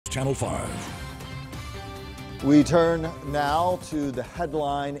Channel 5. We turn now to the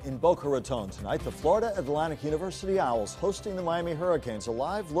headline in Boca Raton tonight. The Florida Atlantic University Owls hosting the Miami Hurricanes. A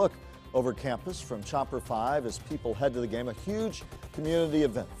live look over campus from Chopper 5 as people head to the game. A huge community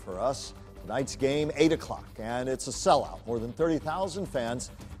event for us. Tonight's game, 8 o'clock, and it's a sellout. More than 30,000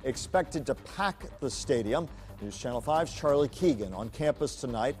 fans expected to pack the stadium. News Channel 5's Charlie Keegan on campus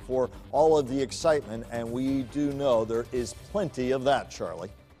tonight for all of the excitement, and we do know there is plenty of that, Charlie.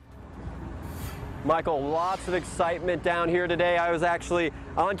 Michael, lots of excitement down here today. I was actually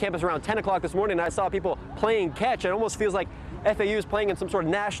on campus around 10 o'clock this morning, and I saw people playing catch. It almost feels like FAU is playing in some sort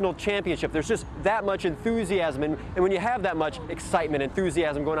of national championship. There's just that much enthusiasm, and when you have that much excitement,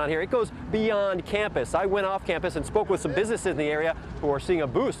 enthusiasm going on here, it goes beyond campus. I went off campus and spoke with some businesses in the area who are seeing a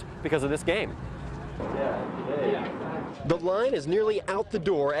boost because of this game. The line is nearly out the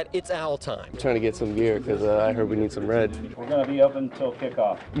door at It's Owl time. I'm trying to get some gear because I heard we need some red. We're going to be open until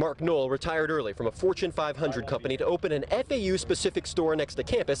kickoff. Mark Knoll retired early from a Fortune 500 company to open an FAU-specific store next to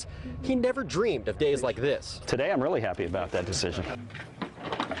campus. He never dreamed of days like this. Today, I'm really happy about that decision.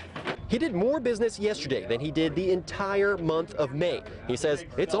 He did more business yesterday than he did the entire month of May. He says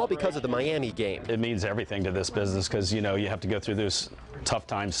it's all because of the Miami game. It means everything to this business because, you know, you have to go through those tough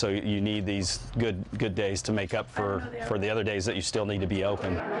times, so you need these good days to make up for the other days that you still need to be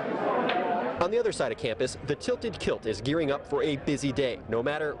open. On the other side of campus, the Tilted Kilt is gearing up for a busy day, no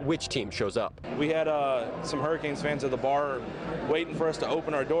matter which team shows up. We had some Hurricanes fans at the bar waiting for us to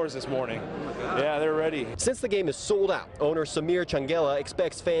open our doors this morning. Yeah, they're ready. Since the game is sold out, owner Samir Changela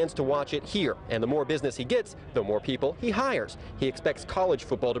expects fans to watch it here. And the more business he gets, the more people he hires. He expects college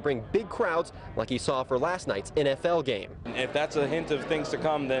football to bring big crowds like he saw for last night's NFL game. If that's a hint of things to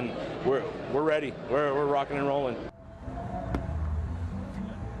come, then we're ready. We're rocking and rolling.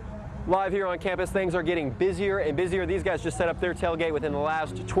 Live here on campus, things are getting busier and busier. These guys just set up their tailgate within the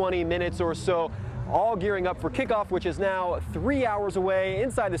last 20 minutes or so, all gearing up for kickoff, which is now 3 hours away.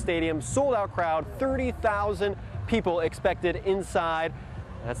 Inside the stadium, sold out crowd, 30,000 people expected inside.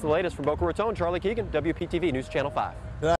 That's the latest from Boca Raton. Charlie Keegan, WPTV News Channel 5.